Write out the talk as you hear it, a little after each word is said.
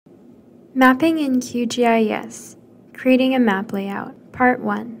Mapping in QGIS, Creating a Map Layout, Part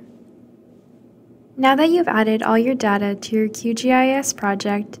 1. Now that you've added all your data to your QGIS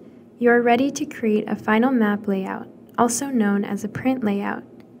project, you are ready to create a final map layout, also known as a print layout.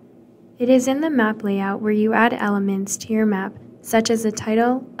 It is in the map layout where you add elements to your map, such as a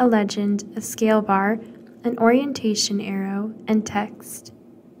title, a legend, a scale bar, an orientation arrow, and text.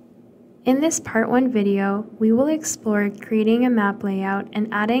 In this Part 1 video, we will explore creating a map layout and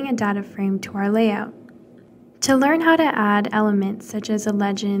adding a data frame to our layout. To learn how to add elements such as a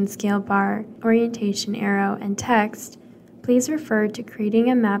legend, scale bar, orientation arrow, and text, please refer to Creating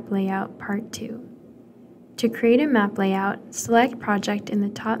a Map Layout Part 2. To create a map layout, select Project in the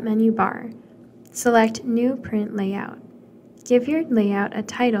top menu bar. Select New Print Layout. Give your layout a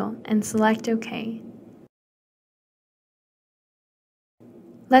title and select OK.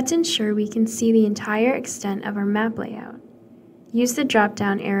 Let's ensure we can see the entire extent of our map layout. Use the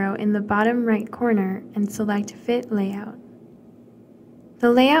drop-down arrow in the bottom right corner and select Fit Layout. The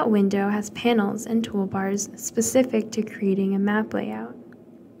layout window has panels and toolbars specific to creating a map layout.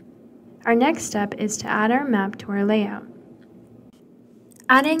 Our next step is to add our map to our layout.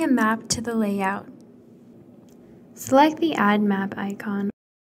 Adding a map to the layout. Select the Add Map icon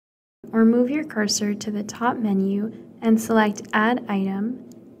or move your cursor to the top menu and select Add Item,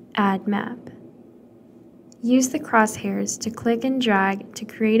 Add Map. Use the crosshairs to click and drag to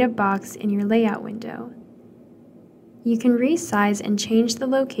create a box in your layout window. You can resize and change the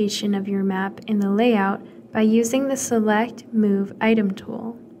location of your map in the layout by using the Select Move Item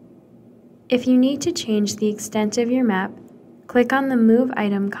tool. If you need to change the extent of your map, click on the Move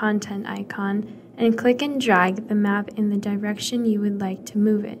Item Content icon and click and drag the map in the direction you would like to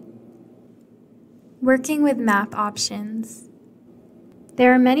move it. Working with map options.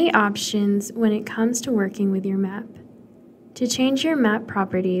 There are many options when it comes to working with your map. To change your map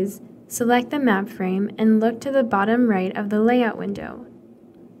properties, select the map frame and look to the bottom right of the layout window.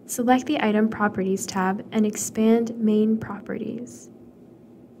 Select the Item Properties tab and expand Main Properties.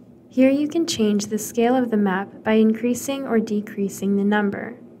 Here you can change the scale of the map by increasing or decreasing the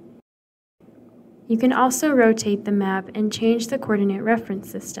number. You can also rotate the map and change the coordinate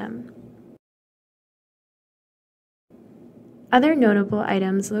reference system. Other notable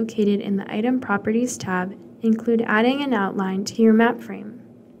items located in the Item Properties tab include adding an outline to your map frame.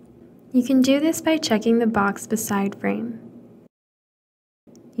 You can do this by checking the box beside Frame.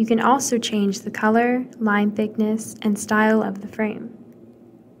 You can also change the color, line thickness, and style of the frame.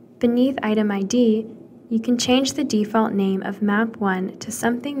 Beneath Item ID, you can change the default name of Map 1 to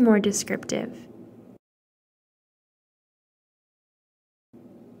something more descriptive.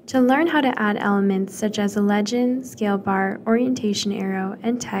 To learn how to add elements such as a legend, scale bar, orientation arrow,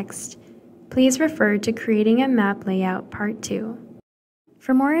 and text, please refer to Creating a Map Layout Part 2.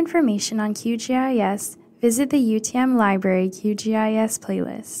 For more information on QGIS, visit the UTM Library QGIS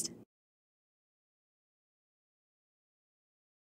playlist.